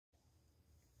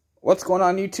What's going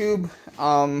on YouTube?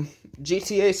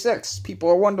 GTA 6. People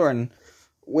are wondering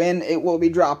when it will be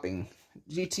dropping.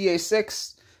 GTA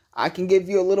 6, I can give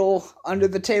you a little under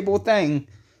the table thing.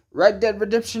 Red Dead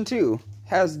Redemption 2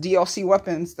 has DLC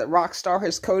weapons that Rockstar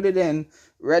has coded in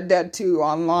Red Dead 2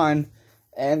 online.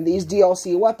 And these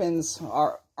DLC weapons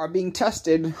are being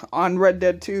tested on Red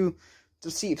Dead 2 to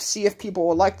see if people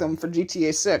will like them for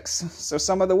GTA 6. So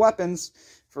some of the weapons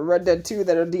for Red Dead 2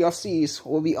 that are DLCs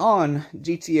will be on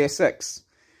GTA 6.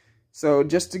 So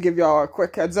just to give y'all a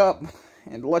quick heads up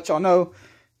and to let y'all know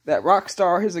that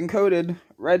Rockstar has encoded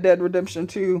Red Dead Redemption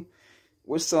 2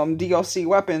 with some DLC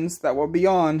weapons that will be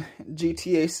on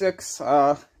GTA 6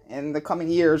 in the coming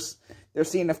years. They're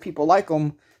seeing if people like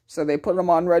them, so they put them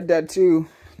on Red Dead 2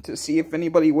 to see if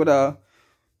anybody would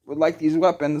like these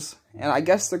weapons. And I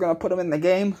guess they're gonna put them in the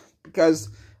game because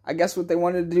I guess what they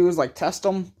wanted to do is like test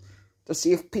them to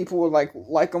see if people would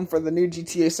like them for the new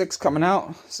GTA 6 coming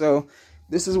out. So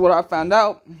this is what I found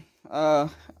out.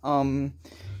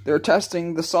 They're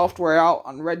testing the software out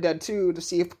on Red Dead 2 to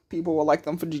see if people will like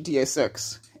them for GTA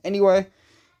 6. Anyway,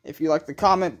 if you like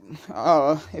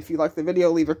the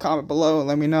video, leave a comment below and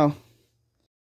let me know.